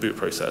re-implementing the boot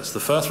process. The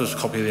first was to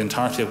copy the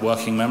entirety of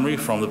working memory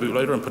from the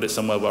bootloader and put it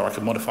somewhere where I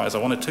could modify as I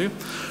wanted to,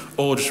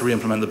 or just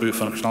re-implement the boot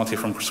functionality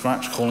from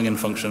scratch, calling in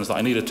functions that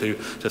I needed to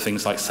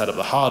things like set up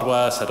the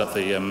hardware, set up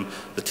the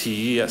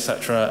TE,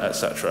 etc.,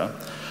 etc.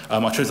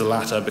 I chose the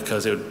latter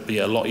because it would be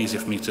a lot easier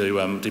for me to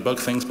debug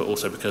things, but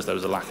also because there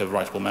was a lack of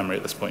writable memory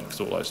at this point,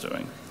 because all I was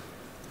doing.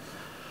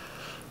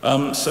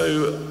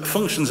 So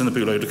functions in the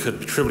bootloader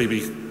could trivially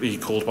be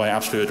called by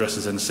absolute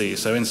addresses in C.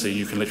 So in C,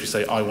 you can literally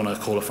say, I want to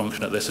call a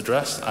function at this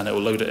address, and it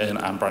will load it in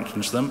and branch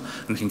into them,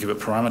 and you can give it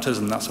parameters,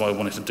 and that's what I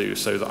wanted to do,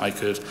 so that I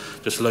could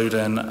just load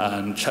in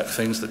and check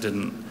things that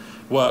didn't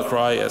work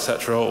right,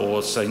 etc.,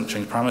 or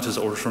change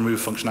parameters, or just remove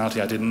functionality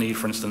I didn't need.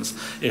 For instance,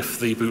 if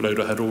the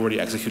bootloader had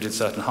already executed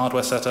certain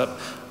hardware setup,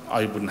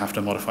 I wouldn't have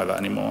to modify that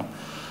anymore.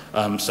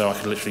 So I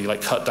could literally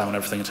cut down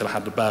everything until I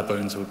had the bare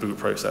bones of a boot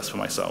process for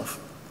myself.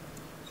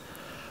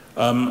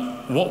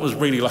 What was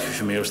really lucky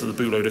for me was that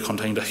the bootloader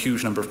contained a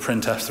huge number of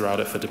printfs throughout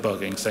it for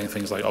debugging, saying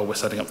things like, oh, we're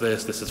setting up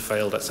this has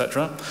failed,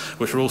 etc.,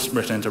 which were all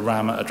written into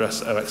RAM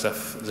address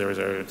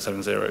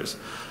OXF0070s.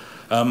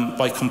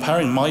 By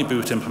comparing my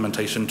boot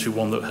implementation to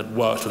one that had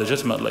worked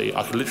legitimately,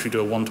 I could literally do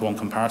a one-to-one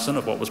comparison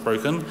of what was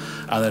broken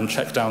and then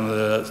check down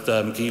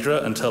the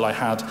Ghidra until I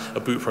had a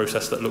boot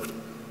process that looked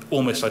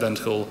almost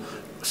identical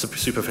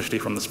superficially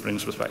from the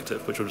Spring's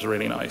perspective, which was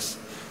really nice.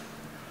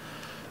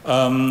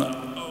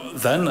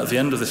 Then, at the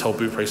end of this whole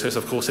boot process,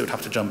 of course, it would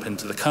have to jump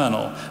into the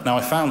kernel. Now,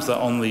 I found that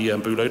on the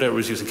bootloader, it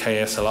was using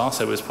KASLR,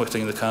 so it was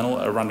putting in the kernel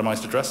a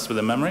randomized address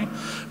within memory.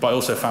 But I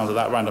also found that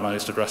that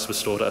randomized address was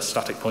stored at a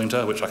static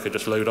pointer, which I could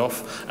just load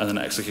off and then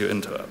execute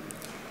into it,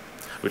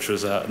 which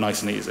was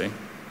nice and easy.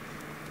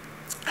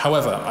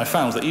 However, I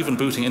found that even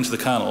booting into the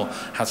kernel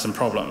had some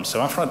problems.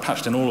 So after I'd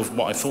patched in all of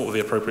what I thought were the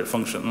appropriate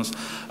functions,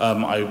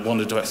 I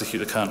wanted to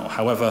execute the kernel.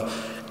 However,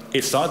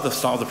 it started at the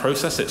start of the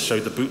process, it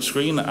showed the boot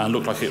screen and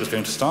looked like it was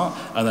going to start,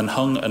 and then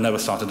hung and never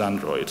started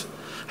Android.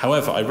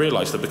 However, I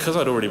realized that because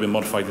I'd already been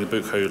modifying the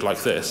boot code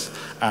like this,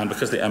 and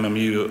because the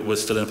MMU was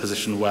still in a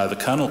position where the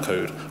kernel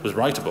code was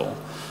writable,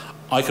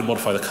 I could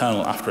modify the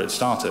kernel after it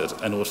started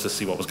in order to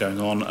see what was going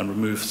on and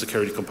remove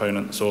security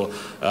components or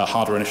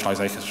hardware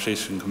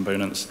initialization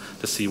components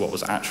to see what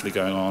was actually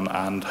going on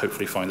and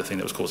hopefully find the thing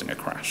that was causing a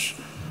crash.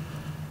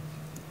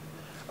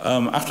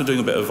 After doing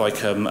a bit of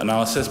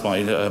analysis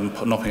by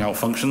knopping out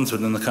functions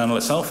within the kernel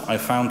itself, I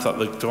found that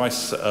the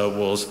device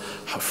was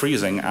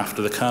freezing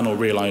after the kernel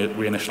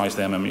reinitialized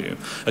the MMU.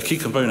 A key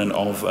component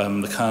of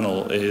the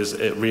kernel is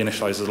it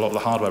reinitializes a lot of the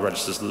hardware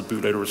registers that the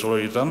bootloader has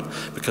already done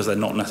because they're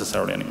not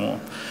necessary anymore.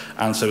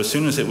 And so as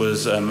soon as it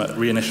was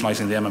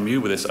reinitializing the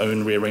MMU with its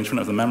own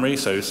rearrangement of the memory,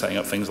 so setting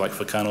up things like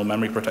for kernel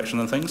memory protection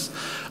and things,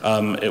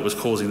 it was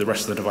causing the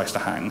rest of the device to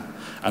hang.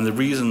 And the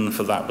reason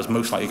for that was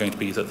most likely going to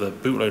be that the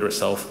bootloader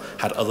itself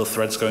had other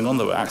threads going on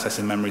that were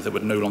accessing memory that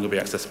would no longer be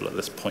accessible at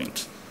this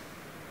point.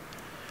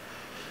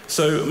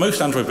 So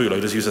most Android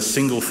bootloaders use a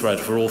single thread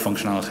for all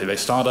functionality. They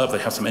start up, they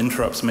have some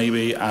interrupts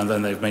maybe, and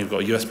then they've maybe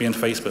got a USB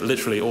interface, but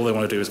literally all they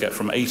want to do is get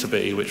from A to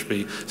B, which would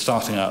be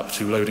starting up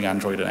to loading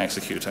Android and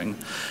executing.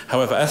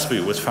 However,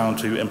 SBoot was found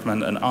to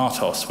implement an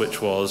RTOS,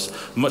 which was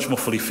much more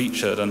fully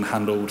featured and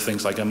handled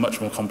things like a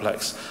much more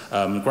complex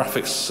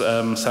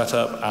graphics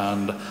setup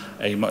and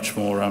a much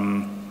more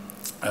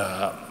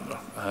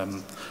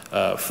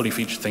fully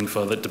featured thing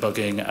for the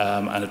debugging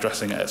and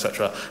addressing it,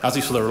 etc. As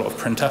you saw, there were a lot of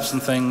printfs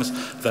and things.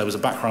 There was a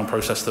background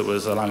process that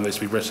was allowing those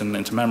to be written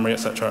into memory,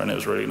 etc., and it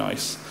was really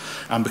nice.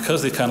 And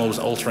because the kernel was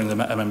altering the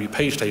MMU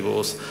page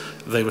tables,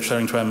 they were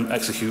trying to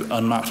execute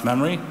unmapped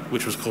memory,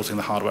 which was causing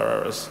the hardware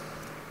errors.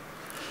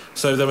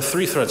 So there were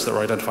 3 threads that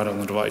were identified on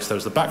the device. There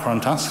was the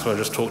background tasks, which I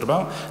just talked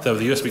about. There were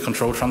the USB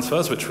control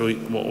transfers, which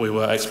what we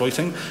were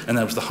exploiting. And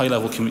there was the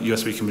high-level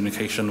USB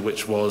communication,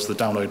 which was the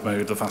download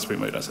mode, the fast boot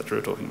mode, etc. we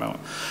were talking about.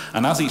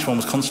 And as each one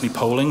was constantly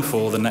polling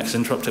for the next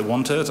interrupt it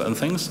wanted and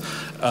things,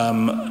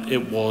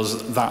 it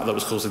was that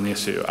was causing the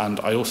issue. And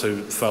I also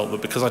felt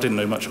that because I didn't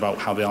know much about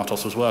how the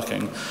RTOS was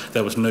working,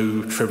 there was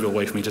no trivial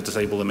way for me to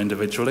disable them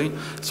individually.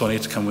 So I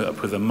needed to come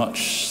up with a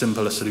much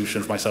simpler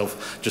solution for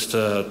myself just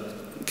to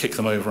kick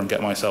them over and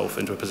get myself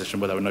into a position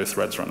where there were no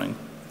threads running.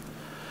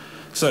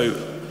 So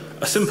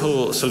a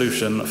simple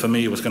solution for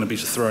me was going to be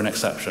to throw an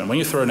exception. When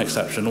you throw an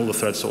exception, all the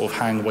threads sort of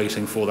hang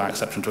waiting for that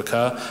exception to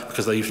occur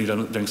because they're usually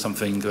doing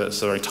something that's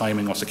very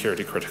timing or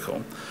security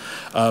critical.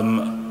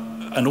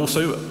 And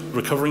also,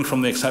 recovering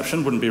from the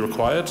exception wouldn't be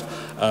required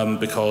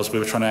because we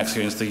were trying to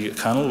execute against the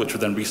kernel, which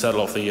would then reset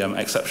all of the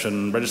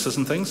exception registers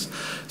and things.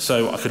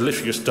 So I could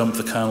literally just dump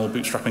the kernel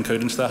bootstrapping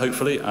code into there,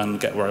 hopefully, and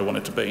get where I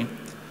wanted to be.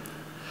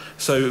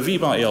 So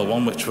vbar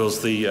EL1, which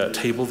was the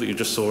table that you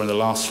just saw in the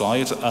last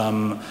slide,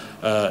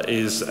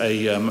 is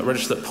a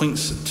register that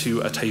points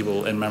to a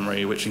table in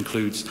memory, which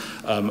includes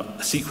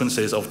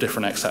sequences of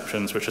different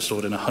exceptions, which are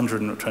stored in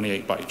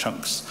 128-byte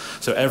chunks.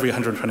 So every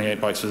 128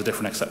 bytes was a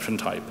different exception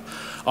type.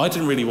 I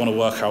didn't really want to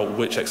work out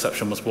which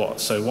exception was what,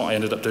 so what I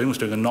ended up doing was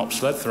doing a NOP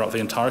sled throughout the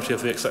entirety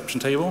of the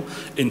exception table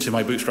into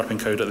my bootstrapping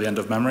code at the end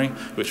of memory,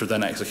 which would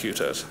then execute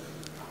it.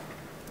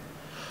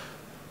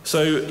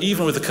 So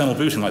even with the kernel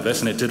booting like this,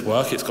 and it did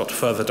work, it's got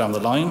further down the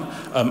line,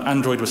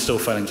 Android was still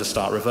failing to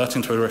start,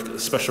 reverting to a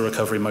special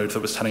recovery mode that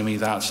was telling me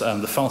that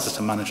the file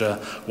system manager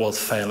was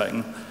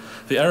failing.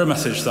 The error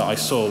message that I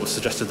saw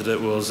suggested that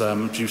it was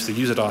due to the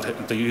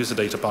user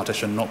data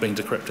partition not being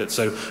decrypted.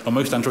 So on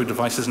most Android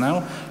devices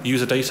now,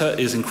 user data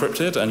is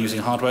encrypted and using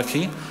a hardware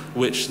key,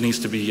 which needs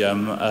to be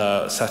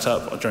set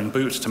up during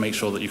boot to make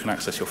sure that you can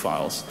access your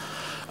files.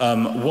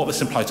 What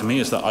this implied to me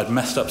is that I'd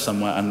messed up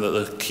somewhere and that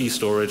the key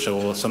storage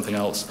or something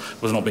else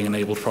was not being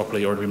enabled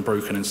properly or had been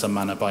broken in some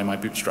manner by my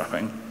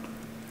bootstrapping.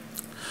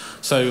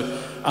 So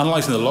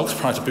analyzing the logs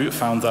prior to boot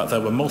found that there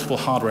were multiple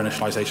hardware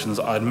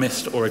initializations I had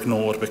missed or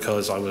ignored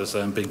because I was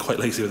being quite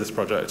lazy with this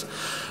project.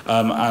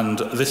 And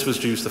this was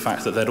due to the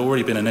fact that they'd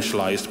already been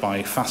initialized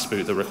by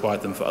fastboot that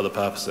required them for other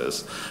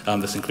purposes.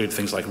 This included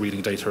things like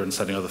reading data and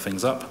setting other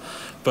things up.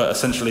 But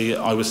essentially,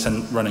 I was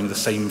running the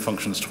same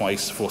functions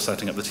twice for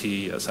setting up the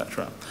TE,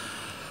 etc.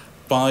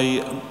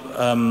 By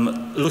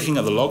looking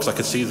at the logs, I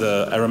could see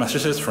the error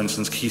messages. For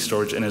instance, key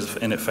storage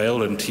init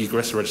failed and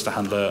tgris register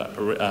handler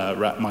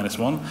rep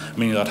 -1,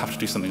 meaning that I'd have to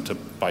do something to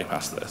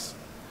bypass this.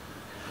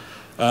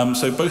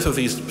 So both of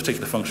these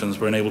particular functions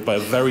were enabled by a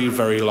very,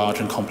 very large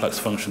and complex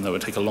function that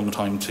would take a long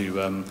time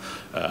to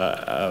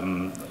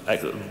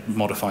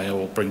modify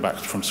or bring back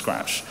from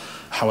scratch.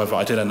 However,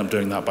 I did end up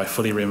doing that by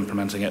fully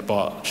re-implementing it,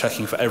 but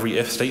checking for every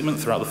if statement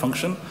throughout the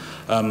function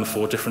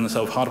for different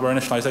hardware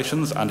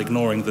initializations and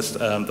ignoring this,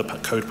 the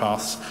code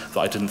paths that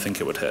I didn't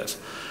think it would hit.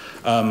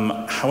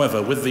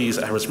 However, with these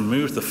errors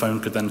removed, the phone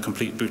could then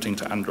complete booting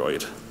to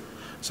Android.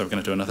 So we're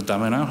going to do another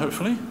demo now,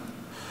 hopefully.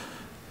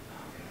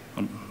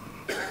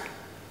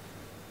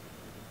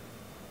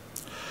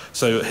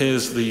 So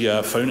here's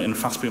the phone in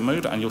fast boot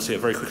mode, and you'll see it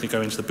very quickly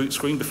go into the boot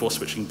screen before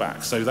switching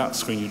back. So that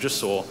screen you just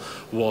saw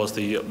was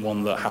the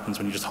one that happens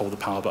when you just hold the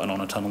power button on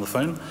and turn on the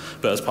phone,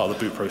 but as part of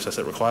the boot process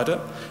it required it.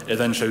 It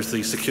then shows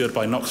the secured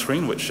by NOC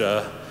screen, which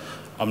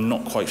I'm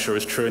not quite sure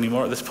is true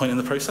anymore at this point in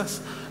the process.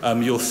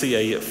 You'll see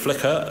a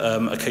flicker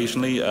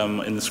occasionally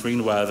in the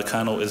screen where the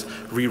kernel is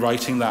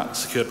rewriting that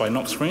secured by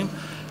NOC screen,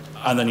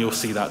 and then you'll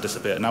see that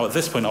disappear. Now at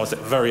this point I was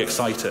very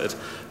excited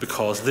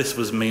because this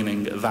was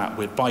meaning that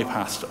we'd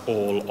bypassed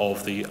all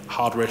of the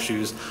hardware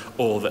issues,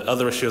 all the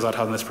other issues I'd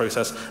had in this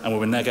process, and we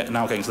were now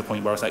getting to the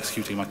point where I was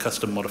executing my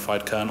custom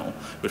modified kernel,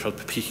 which I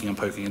was peeking and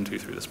poking into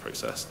through this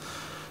process.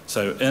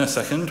 So in a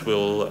second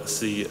we'll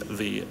see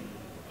the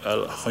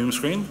home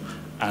screen,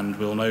 and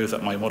we'll know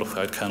that my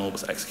modified kernel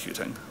was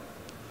executing,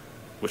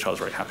 which I was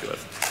very happy with.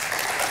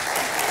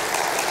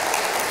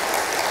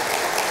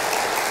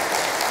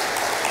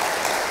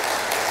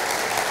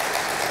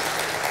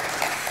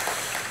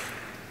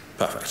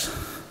 Perfect.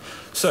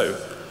 So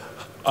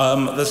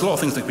There's a lot of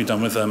things that can be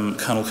done with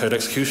kernel code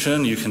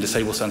execution. You can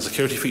disable certain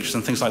security features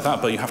and things like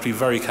that, but you have to be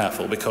very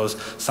careful because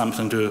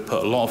sampling do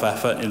put a lot of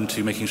effort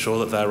into making sure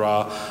that there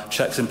are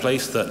checks in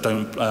place that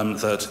don't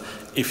that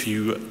if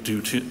you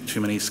do too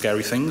many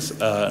scary things,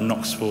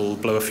 Nox will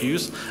blow a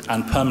fuse,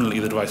 and permanently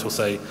the device will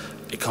say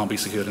it can't be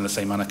secured in the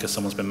same manner because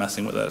someone's been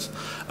messing with it.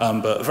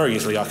 But very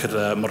easily I could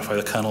modify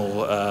the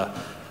kernel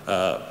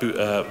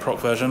proc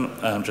version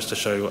just to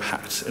show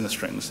hacked inner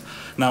strings.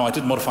 Now I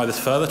did modify this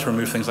further to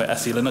remove things like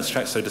SE Linux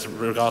checks, so just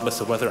regardless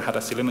of whether it had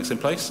SE Linux in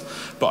place,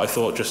 but I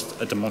thought just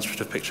a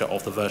demonstrative picture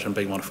of the version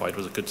being modified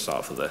was a good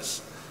start for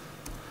this.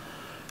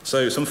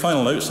 So some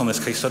final notes on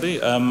this case study.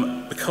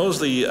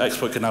 Because the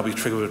exploit could now be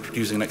triggered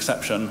using an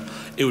exception,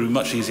 it would be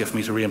much easier for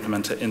me to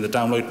re-implement it in the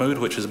download mode,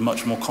 which is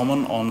much more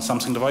common on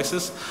Samsung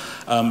devices,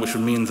 which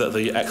would mean that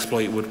the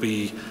exploit would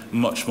be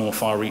much more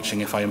far-reaching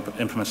if I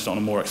implemented it on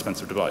a more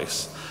expensive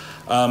device.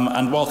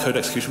 And while code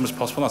execution was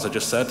possible, as I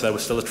just said, there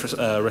was still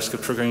a risk of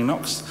triggering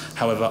Nox.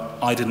 However,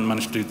 I didn't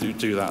manage to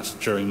do that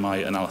during my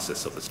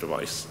analysis of this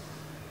device.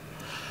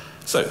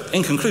 So,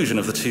 in conclusion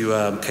of the two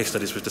case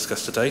studies we've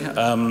discussed today,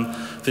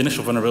 the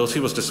initial vulnerability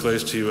was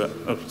disclosed to,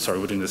 sorry,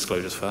 we're doing the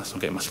disclosures first, I'm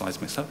getting my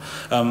slides mixed up.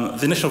 The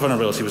initial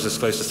vulnerability was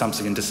disclosed to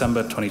Samsung in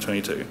December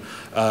 2022,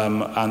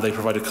 and they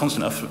provided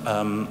constant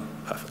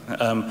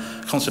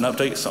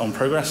updates on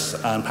progress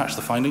and patched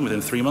the finding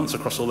within 3 months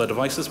across all their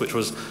devices, which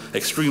was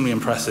extremely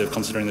impressive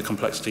considering the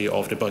complexity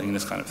of debugging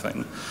this kind of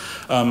thing.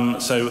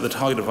 So the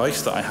target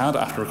device that I had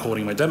after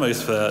recording my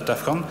demos for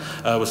DEF CON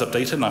was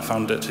updated, and I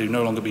found it to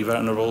no longer be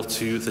vulnerable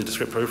to the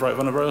descriptor overwrite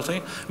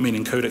vulnerability,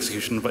 meaning code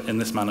execution in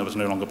this manner was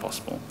no longer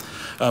possible.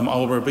 I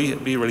will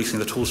be releasing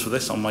the tools for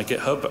this on my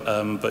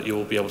GitHub, but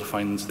you'll be able to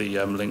find the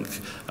link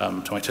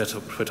to my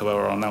Twitter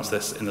where I'll announce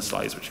this in the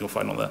slides, which you'll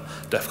find on the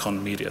DEF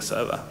CON media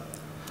server.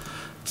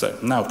 So,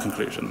 now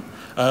conclusion.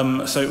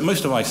 So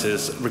most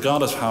devices,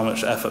 regardless of how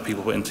much effort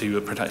people put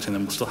into protecting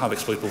them, will still have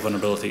exploitable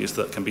vulnerabilities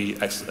that can be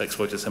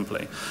exploited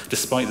simply,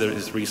 despite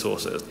those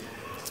resources.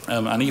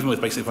 And even with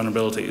basic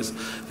vulnerabilities,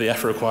 the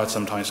effort required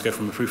sometimes to go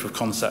from a proof of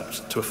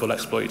concept to a full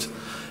exploit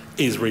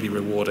is really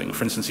rewarding.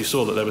 For instance, you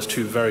saw that there was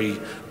two very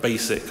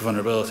basic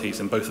vulnerabilities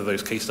in both of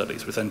those case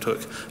studies, which then took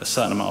a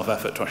certain amount of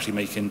effort to actually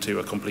make into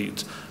a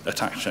complete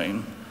attack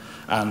chain.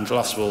 And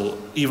last of all,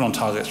 even on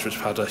targets which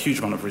have had a huge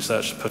amount of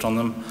research put on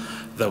them,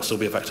 there will still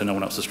be a vector no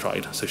one else has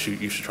tried, so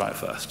you should try it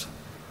first.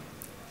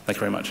 Thank you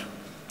very much.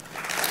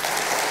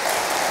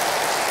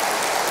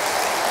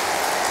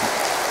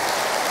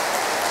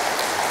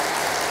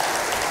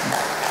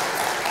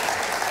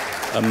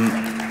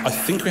 I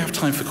think we have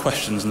time for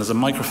questions, and there's a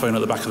microphone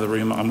at the back of the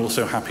room. I'm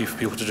also happy for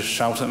people to just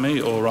shout at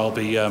me, or I'll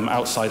be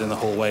outside in the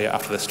hallway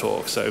after this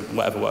talk, so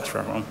whatever works for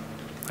everyone.